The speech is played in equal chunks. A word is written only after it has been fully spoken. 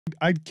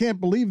I can't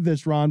believe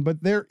this, Ron,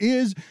 but there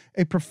is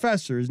a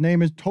professor. His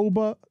name is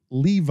Toba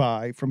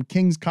Levi from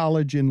King's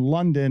College in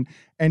London.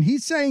 And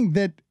he's saying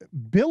that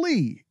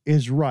Billy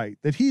is right,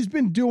 that he's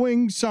been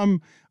doing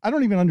some, I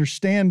don't even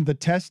understand the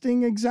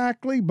testing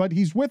exactly, but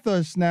he's with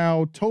us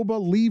now, Toba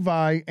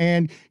Levi.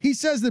 And he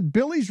says that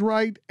Billy's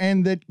right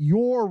and that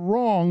you're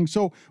wrong.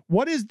 So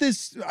what is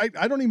this?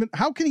 I don't even,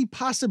 how can he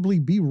possibly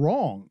be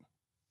wrong?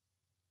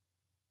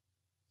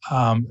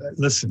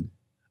 Listen,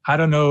 I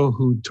don't know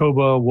who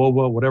Toba,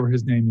 Woba, whatever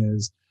his name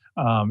is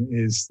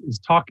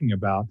talking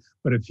about.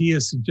 But if he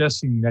is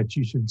suggesting that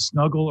you should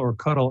snuggle or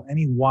cuddle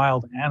any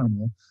wild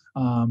animal,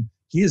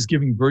 he is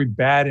giving very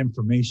bad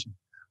information.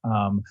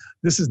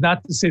 This is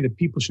not to say that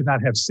people should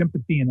not have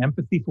sympathy and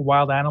empathy for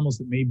wild animals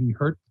that may be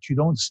hurt, but you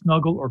don't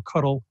snuggle or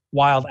cuddle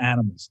wild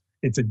animals.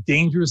 It's a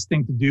dangerous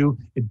thing to do.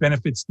 It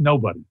benefits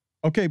nobody.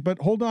 Okay, but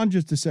hold on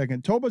just a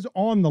second. Toba's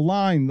on the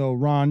line, though,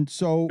 Ron.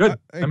 So good.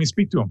 Let me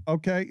speak to him.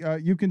 Okay,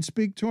 you can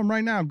speak to him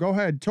right now. Go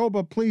ahead.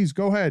 Toba, please,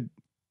 go ahead.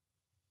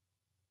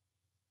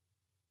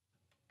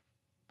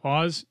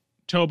 Pause.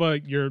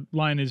 Toba, your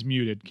line is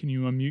muted. Can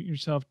you unmute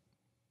yourself,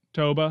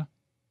 Toba?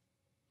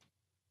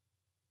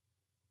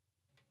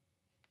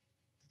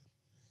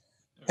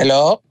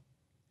 Hello?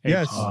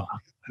 Yes.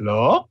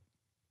 Hello?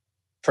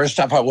 First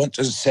off, I want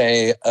to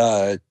say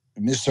Mr.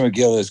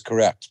 McGill is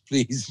correct.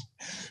 Please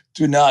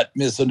do not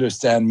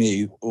misunderstand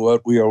me.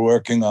 What we are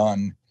working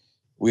on,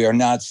 we are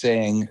not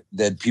saying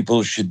that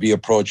people should be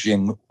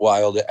approaching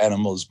wild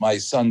animals. My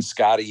son,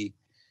 Scotty,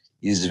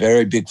 is a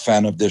very big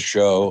fan of this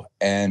show,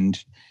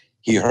 and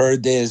he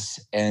heard this,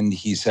 and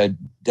he said,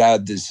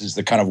 Dad, this is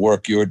the kind of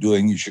work you're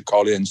doing. You should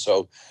call in.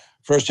 So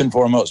first and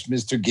foremost,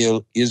 Mr.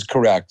 Gill is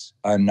correct.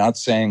 I'm not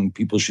saying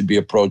people should be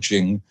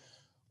approaching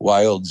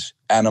wild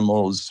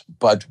animals,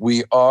 but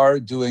we are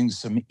doing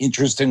some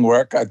interesting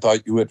work I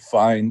thought you would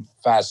find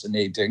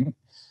fascinating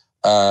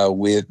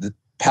with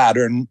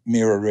pattern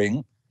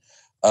mirroring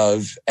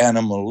of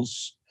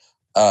animals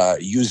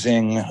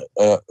using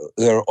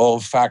their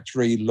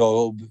olfactory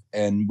lobe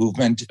and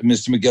movement.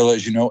 Mr. McGill,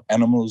 as you know,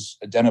 animals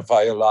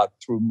identify a lot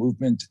through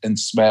movement and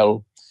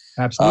smell.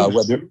 Absolutely.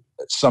 Whether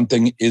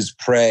something is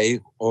prey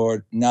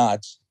or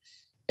not.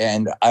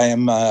 And I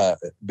am a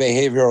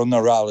behavioral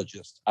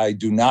neurologist. I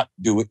do not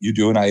do what you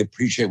do, and I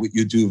appreciate what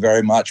you do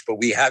very much. But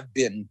we have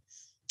been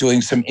doing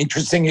some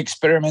interesting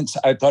experiments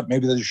I thought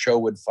maybe the show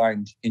would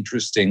find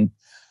interesting.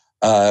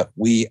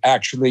 We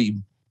actually,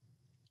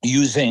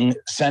 using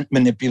scent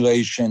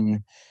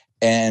manipulation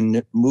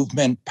and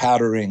movement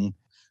patterning,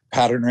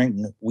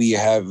 we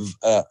have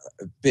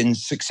been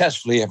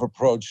successfully have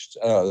approached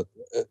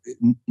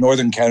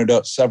northern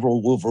Canada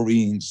several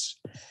wolverines.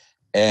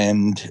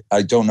 And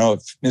I don't know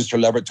if Mr.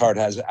 Le Batard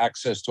has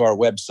access to our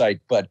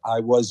website, but I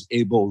was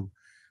able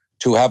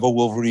to have a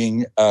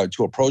wolverine,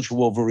 to approach a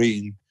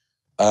wolverine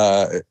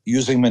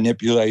using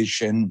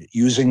manipulation,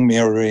 using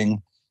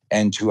mirroring,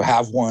 and to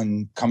have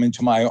one come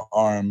into my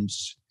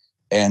arms.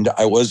 And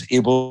I was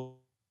able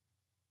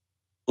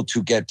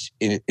to get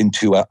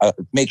into a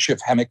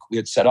makeshift hammock we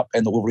had set up,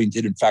 and the wolverine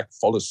did, in fact,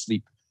 fall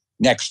asleep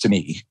next to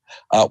me.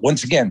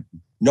 Once again,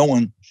 no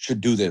one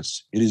should do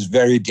this. It is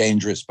very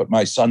dangerous, but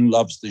my son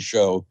loves the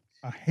show,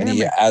 and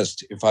he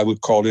asked if I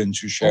would call in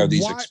to share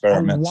these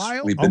experiments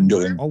we've been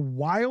doing. A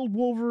wild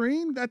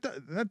wolverine?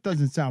 That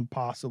doesn't sound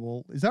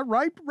possible. Is that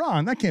right,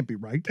 Ron? That can't be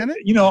right, can it?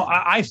 You know,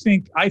 I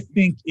think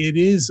it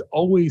is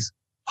always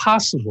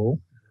possible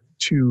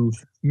to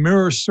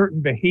mirror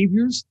certain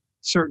behaviors,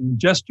 certain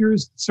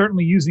gestures,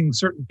 certainly using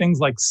certain things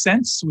like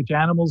scents, which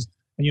animals,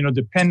 you know,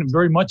 depend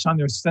very much on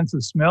their sense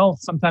of smell,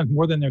 sometimes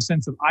more than their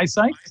sense of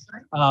eyesight.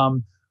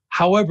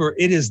 However,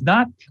 it is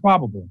not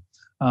probable.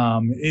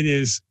 It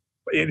is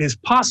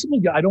possible.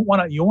 You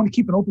want to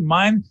keep an open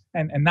mind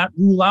and not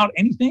rule out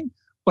anything,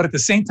 but at the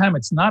same time,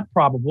 it's not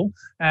probable.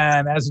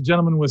 And as the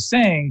gentleman was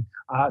saying,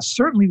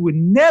 certainly would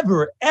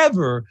never,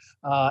 ever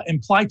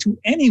imply to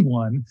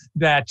anyone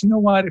that, you know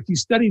what, if you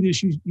study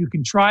this, you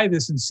can try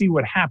this and see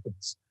what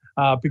happens.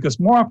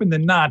 Because more often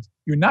than not,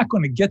 you're not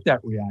going to get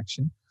that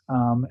reaction.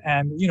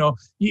 And, you know,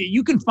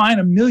 you can find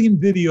a million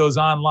videos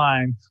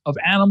online of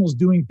animals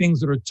doing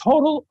things that are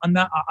total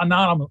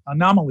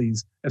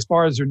anomalies as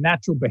far as their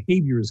natural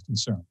behavior is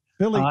concerned.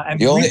 Billy,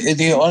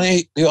 the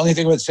only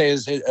thing I would say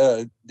is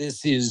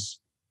this is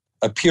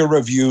a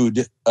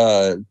peer-reviewed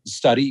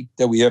study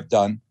that we have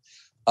done.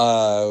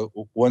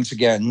 Once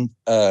again,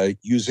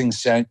 using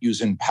scent,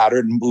 using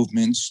pattern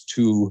movements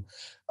to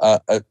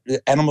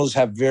animals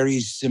have very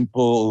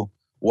simple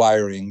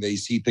wiring. They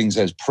see things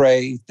as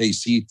prey. They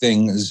see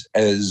things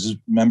as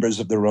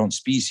members of their own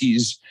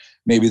species.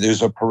 Maybe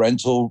there's a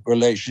parental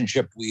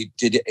relationship. We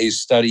did a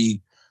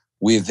study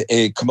with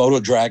a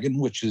Komodo dragon,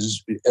 which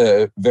is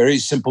a very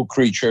simple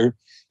creature,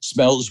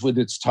 smells with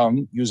its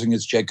tongue using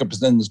its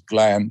Jacobson's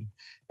gland.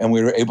 And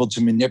we were able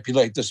to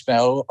manipulate the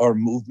smell or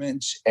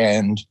movements.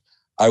 And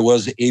I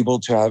was able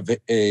to have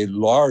a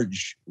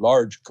large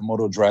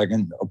Komodo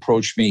dragon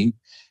approach me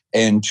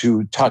and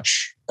to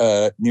touch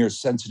near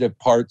sensitive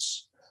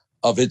parts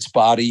of its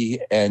body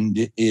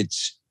and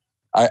its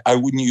I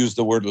wouldn't use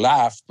the word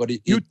laugh, but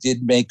it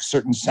did make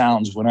certain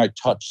sounds when I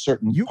touched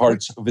certain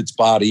parts of its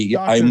body.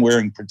 Doctor, I'm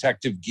wearing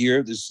protective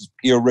gear. This is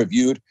peer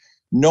reviewed.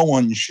 No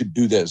one should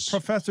do this.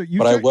 Professor,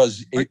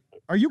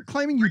 are you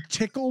claiming you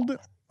tickled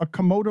a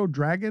Komodo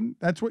dragon?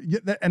 That's what,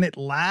 and it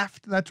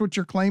laughed? That's what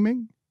you're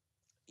claiming?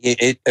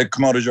 A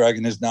Komodo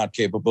dragon is not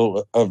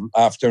capable of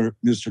laughter,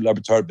 Mr. Le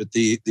Batard, but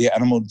the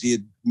animal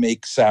did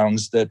make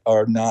sounds that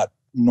are not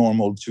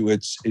normal to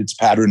its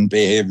pattern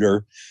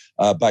behavior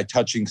by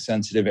touching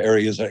sensitive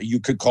areas. You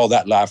could call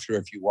that laughter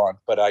if you want,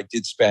 but I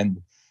did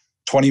spend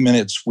 20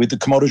 minutes with the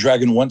Komodo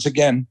dragon, once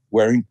again,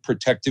 wearing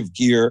protective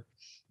gear.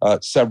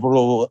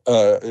 Several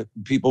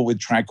people with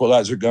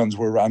tranquilizer guns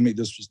were around me.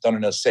 This was done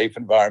in a safe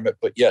environment.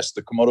 But yes,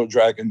 the Komodo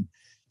dragon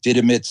did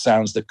emit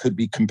sounds that could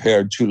be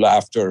compared to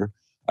laughter.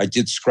 I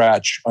did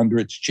scratch under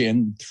its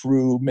chin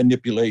through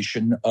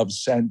manipulation of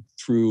scent,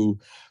 through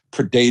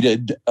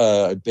predated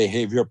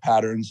behavior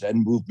patterns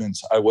and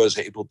movements. I was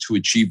able to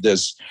achieve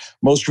this.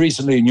 Most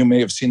recently, and you may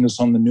have seen this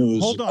on the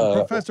news. Hold on,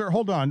 Professor,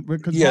 hold on,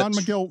 because yes.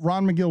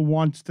 Ron Magill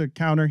wants to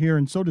counter here,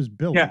 and so does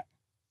Billy.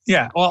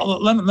 Yeah.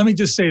 Well, let me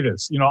just say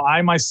this.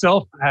 I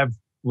myself have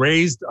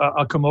raised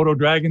a Komodo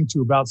dragon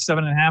to about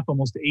 7.5,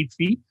 almost 8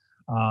 feet,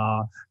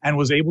 and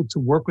was able to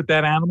work with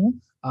that animal,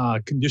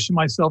 condition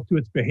myself to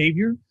its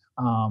behavior.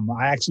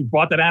 I actually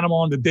brought that animal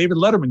on the David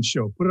Letterman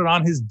show, put it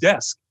on his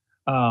desk.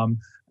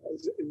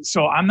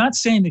 So I'm not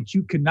saying that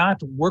you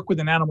cannot work with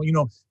an animal.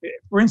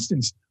 For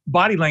instance,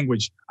 body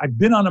language. I've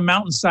been on a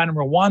mountainside in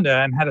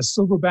Rwanda and had a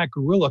silverback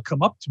gorilla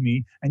come up to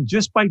me, and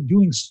just by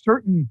doing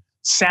certain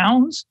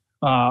sounds,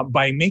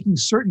 by making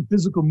certain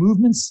physical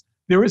movements,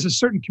 there is a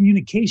certain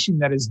communication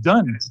that is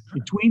done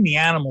between the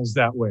animals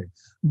that way.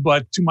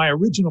 But to my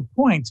original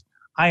point,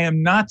 I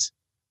am not...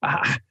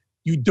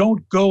 you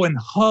don't go and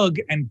hug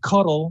and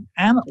cuddle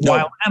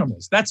wild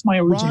animals. That's my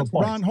original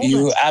point. Ron,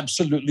 you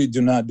absolutely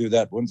do not do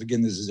that. Once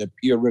again, this is a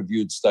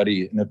peer-reviewed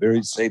study in a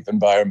very safe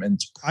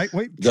environment.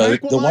 The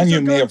one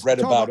you may have read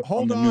about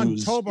on the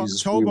news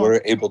is we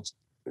were able to...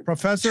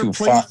 Professor,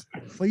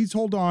 please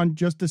hold on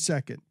just a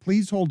second.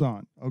 Please hold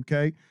on,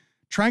 okay?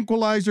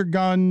 Tranquilizer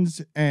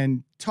guns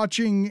and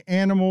touching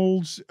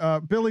animals.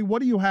 Billy,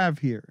 what do you have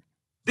here?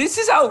 This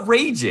is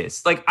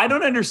outrageous. I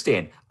don't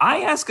understand.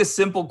 I ask a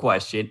simple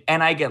question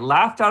and I get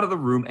laughed out of the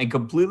room and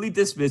completely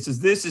dismissed as,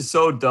 this is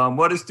so dumb.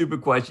 What a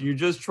stupid question. You're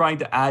just trying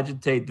to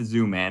agitate the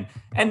zoo man.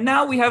 And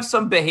now we have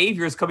some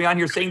behaviors coming on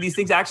here saying these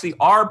things actually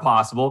are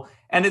possible.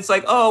 And it's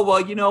like, oh, well,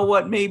 you know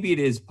what? Maybe it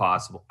is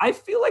possible. I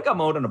feel like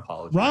I'm owed an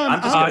apology.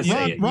 I'm just going to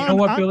say it. You know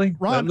what, Billy?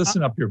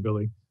 Listen up here,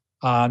 Billy.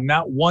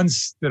 Not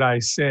once did I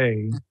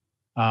say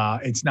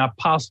it's not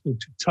possible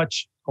to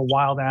touch a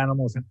wild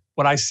animal.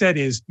 What I said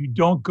is you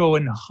don't go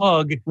and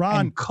hug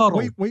and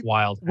cuddle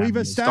wild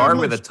animals. Start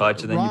with a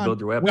touch and then you build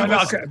your way up.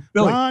 Okay.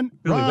 Billy,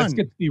 let's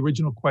get to the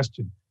original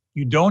question.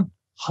 You don't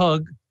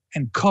hug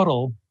and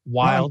cuddle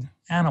wild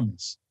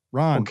animals.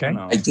 Ron, okay.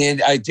 No.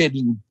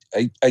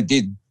 I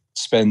did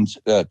spend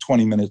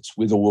 20 minutes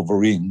with a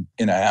wolverine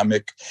in a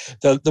hammock.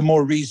 The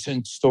more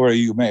recent story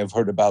you may have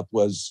heard about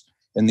was,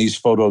 and these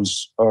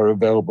photos are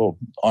available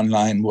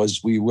online,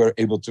 was we were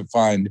able to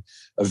find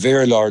a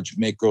very large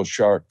mako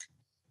shark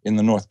in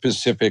the North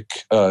Pacific,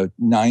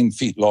 9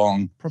 feet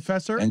long.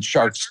 Professor? And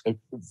sharks,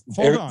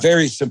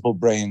 very simple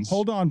brains.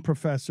 Hold on,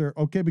 Professor.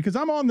 Okay, because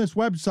I'm on this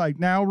website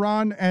now,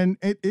 Ron, and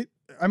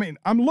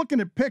I'm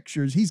looking at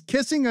pictures. He's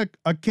kissing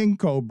a king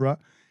cobra.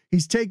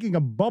 He's taking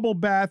a bubble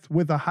bath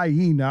with a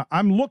hyena.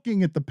 I'm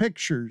looking at the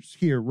pictures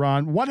here,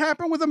 Ron. What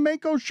happened with a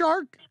mako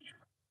shark?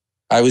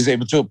 I was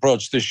able to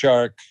approach the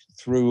shark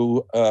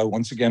through,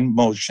 once again,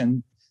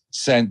 motion,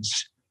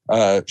 sense.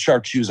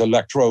 Sharks use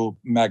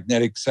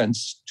electromagnetic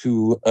sense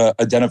to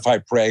identify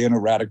prey and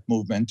erratic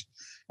movement.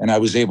 And I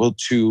was able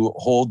to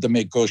hold the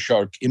mako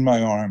shark in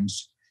my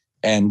arms.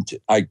 And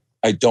I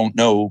don't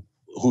know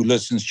who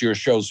listens to your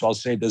show, so I'll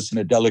say this in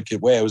a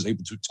delicate way. I was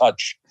able to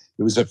touch,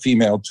 it was a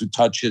female, to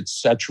touch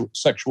its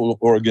sexual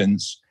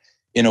organs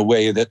in a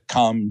way that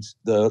calmed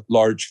the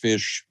large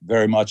fish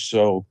very much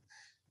so.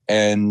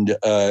 And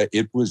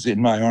it was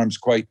in my arms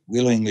quite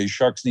willingly.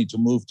 Sharks need to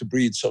move to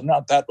breathe, so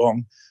not that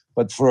long,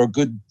 but for a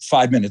good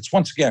 5 minutes.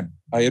 Once again,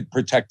 I had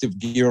protective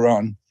gear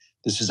on.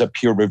 This is a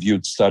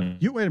peer-reviewed study.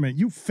 Wait a minute.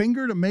 You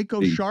fingered a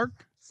mako shark?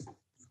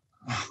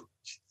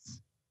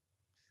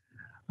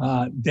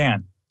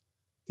 Dan,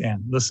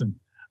 listen.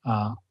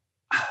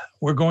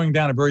 We're going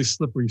down a very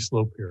slippery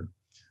slope here.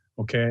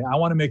 Okay? I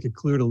want to make it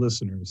clear to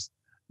listeners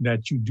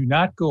that you do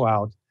not go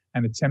out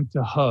and attempt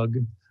to hug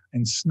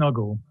and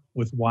snuggle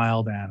with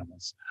wild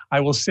animals. I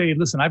will say,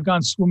 listen, I've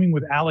gone swimming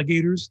with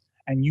alligators,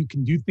 and you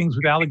can do things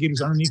with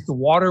alligators underneath the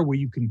water where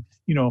you can,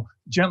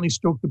 gently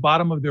stroke the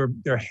bottom of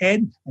their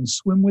head and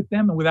swim with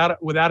them and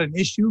without an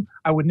issue.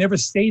 I would never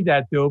say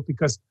that, though,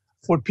 because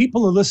what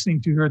people are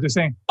listening to here, they're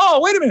saying, oh,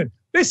 wait a minute.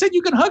 They said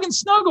you can hug and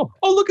snuggle.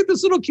 Oh, look at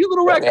this little cute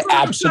little raccoon.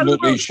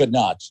 Absolutely should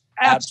not.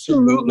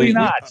 Absolutely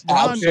not.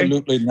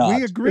 Absolutely not.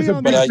 We agree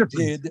on that.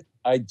 But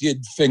I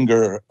did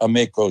finger a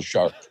mako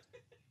shark.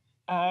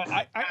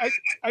 I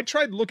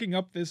tried looking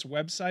up this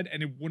website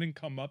and it wouldn't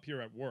come up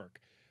here at work.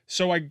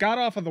 So I got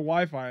off of the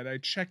Wi-Fi and I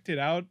checked it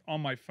out on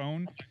my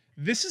phone.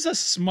 This is a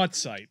smut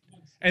site.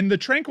 And the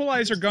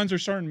tranquilizer guns are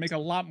starting to make a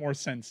lot more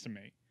sense to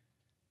me.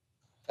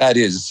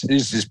 This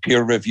is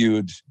peer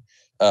reviewed.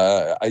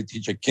 I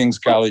teach at King's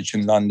College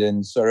in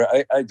London, so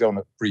I don't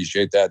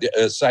appreciate that.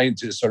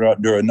 Scientists are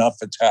under enough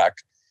attack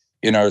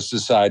in our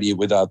society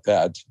without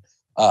that.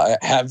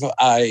 Have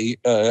I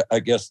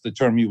guess the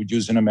term you would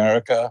use in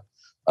America,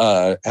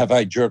 have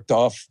I jerked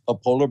off a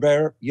polar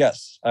bear?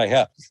 Yes, I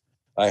have.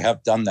 I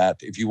have done that.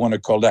 If you want to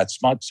call that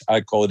smut,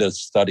 I call it a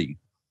study.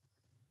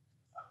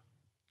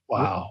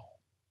 Wow.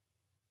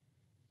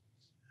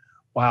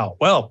 Wow.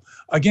 Well,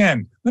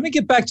 again, let me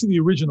get back to the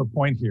original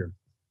point here.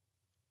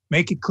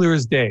 Make it clear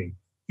as day.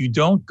 You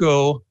don't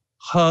go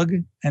hug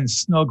and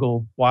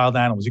snuggle wild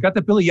animals. You got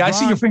that, Billy? Yeah, I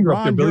see your finger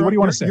up there, Billy. What do you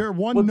want to say? You're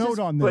one note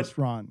on this,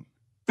 Ron.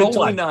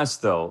 Between us,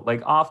 though,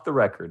 like off the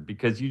record,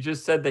 because you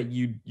just said that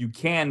you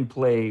can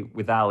play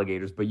with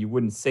alligators, but you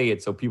wouldn't say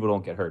it so people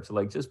don't get hurt. So,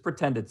 like, just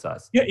pretend it's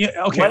us. Yeah,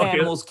 okay. What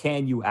animals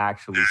can you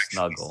actually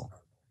snuggle?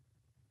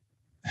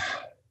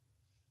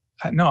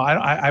 No,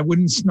 I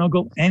wouldn't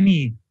snuggle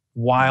any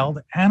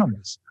wild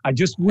animals. I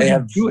just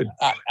wouldn't do it.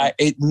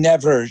 It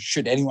never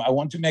should anyone. I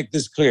want to make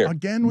this clear.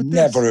 Again with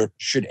never this?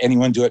 Should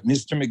anyone do it.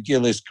 Mr.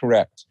 McGill is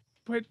correct.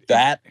 But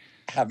that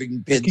having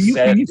been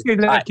said, can you say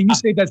that? Can you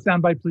say that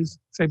soundbite, please?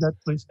 Say that,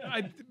 please.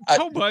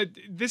 Toba,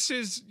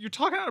 you're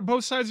talking out of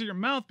both sides of your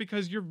mouth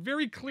because you're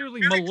very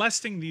clearly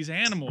molesting these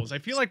animals. I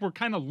feel like we're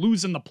kind of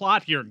losing the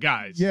plot here,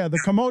 guys. Yeah, the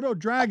Komodo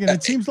dragon.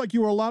 It seems like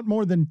you were a lot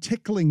more than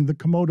tickling the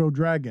Komodo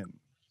dragon.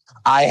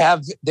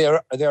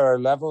 There are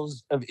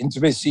levels of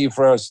intimacy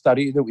for our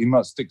study that we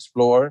must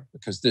explore,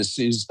 because this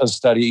is a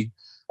study.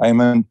 I'm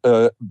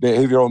a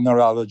behavioral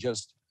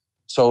neurologist.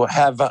 So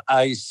have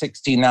I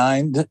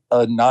 69'd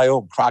a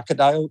Nile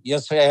crocodile?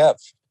 Yes, I have.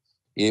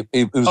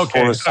 It was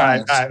okay. for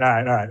science. All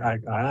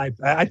right.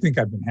 I think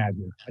I've been had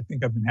here. I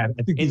think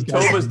in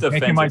Toba's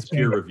defense, it's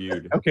peer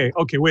reviewed. Okay.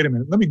 Wait a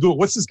minute. Let me Google.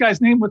 What's this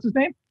guy's name? What's his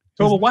name?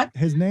 Toba what?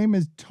 His name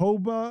is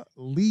Toba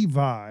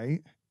Levi.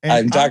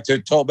 I'm Dr.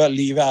 Toba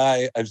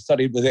Levi. I've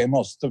studied with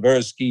Amos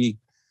Tversky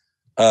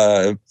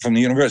from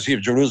the University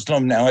of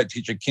Jerusalem. Now I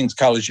teach at King's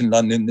College in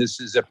London. This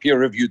is a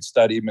peer-reviewed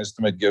study,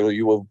 Mr. McGill.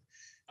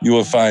 You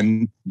will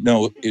find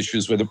no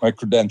issues with it. My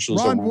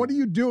credentials. Ron, what are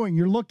you doing?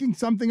 You're looking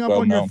something up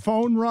on your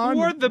phone, Ron?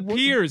 Who are the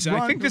peers?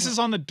 Ron, I think this is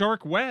on the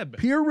dark web.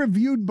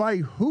 Peer-reviewed by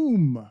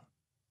whom?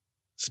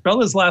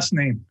 Spell his last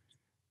name.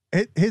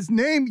 His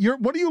name.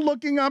 What are you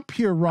looking up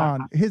here,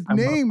 Ron? His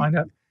name. Find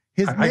out.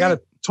 I got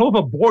a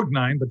Toba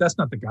Borgnine, but that's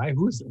not the guy.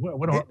 Who is it?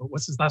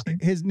 What's his last name?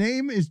 His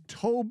name is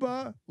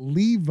Toba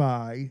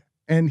Levi,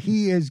 and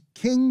he is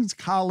King's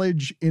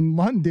College in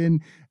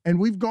London. And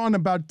we've gone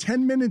about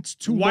 10 minutes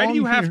too long. Why do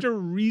you have to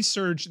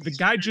research? The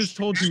guy just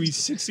told you he's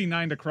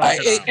 69 to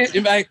crocodile.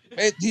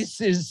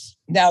 This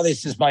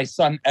is my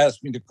son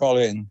asked me to call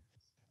in.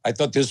 I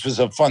thought this was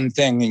a fun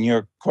thing, and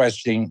you're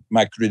questioning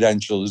my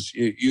credentials.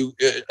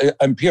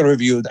 I'm peer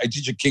reviewed. I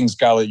teach at King's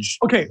College.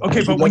 Okay.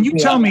 But when you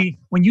tell me,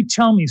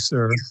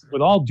 sir,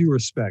 with all due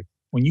respect,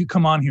 when you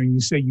come on here and you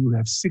say you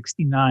have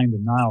 69 the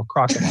Nile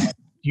crocodile,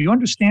 do you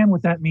understand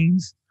what that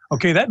means?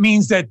 Okay, that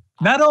means that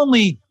not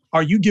only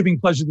are you giving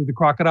pleasure to the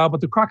crocodile, but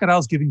the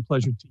crocodile's giving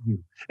pleasure to you.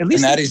 At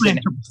least that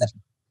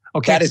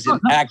is an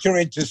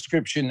accurate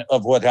description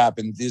of what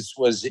happened. This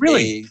was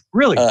really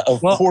a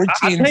 14-foot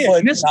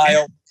Nile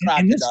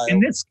crocodile.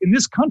 In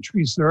this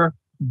country, sir,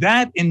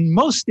 that in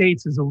most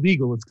states is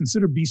illegal. It's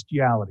considered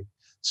bestiality.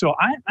 So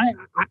I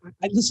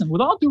listen,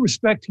 with all due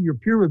respect to your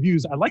peer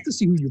reviews, I'd like to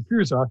see who your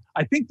peers are.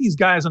 I think these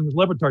guys on the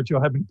Le Batard Show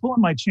have been pulling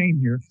my chain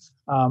here.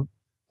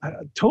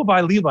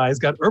 Toba Levi has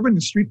got urban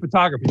and street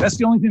photography. That's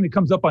the only thing that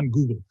comes up on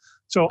Google.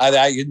 So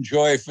I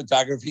enjoy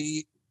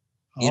photography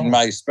in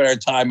my spare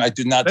time. I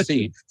do not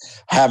see.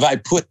 Have I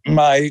put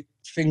my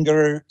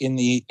finger in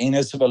the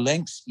anus of a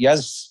lynx?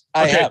 Yes,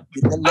 I have.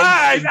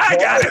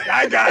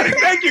 I got it.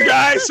 Thank you,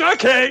 guys.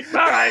 Okay.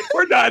 All right.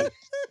 We're done.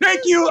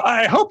 Thank you.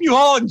 I hope you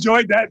all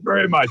enjoyed that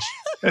very much,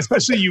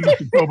 especially you,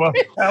 Mr. Toba.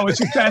 That was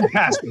just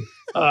fantastic.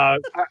 I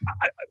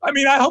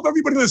hope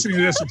everybody listening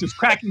to this is just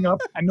cracking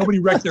up and nobody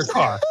wrecked their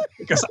car.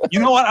 Because you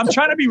know what? I'm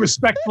trying to be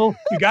respectful.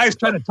 You guys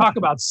trying to talk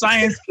about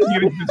science.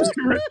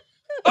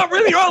 Oh,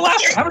 really? You're all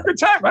laughing. Have a good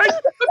time, right?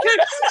 Okay.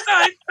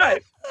 All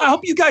right. I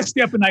hope you guys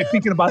stay up at night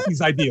thinking about these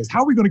ideas.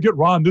 How are we going to get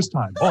Ron this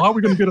time? Oh, how are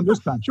we going to get him this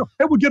time? Sure.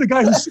 Hey, we'll get a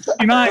guy who's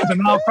 69 and a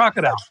Nile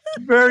crocodile.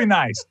 Very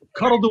nice.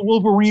 Cuddled a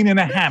Wolverine in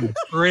a hammock.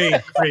 Great.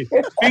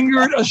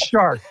 Fingered a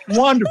shark.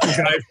 Wonderful,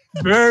 guys.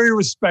 Very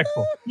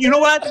respectful. You know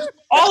what?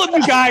 All of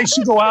you guys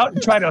should go out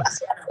and try to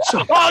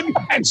hug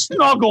and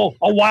snuggle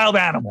a wild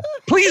animal.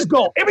 Please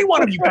go. Every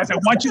one of you guys, I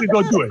want you to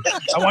go do it.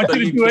 I want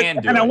you to do it.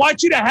 And I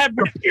want you to have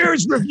your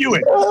peers review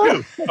it,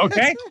 too.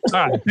 Okay?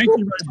 All right. Thank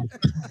you very much.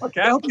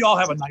 Okay. I hope you all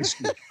have a nice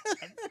week.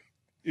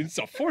 It's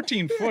a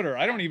 14-footer.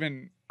 I don't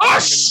even. Oh,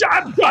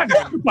 shut up.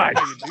 Goodbye.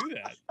 How do you do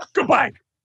that? Goodbye.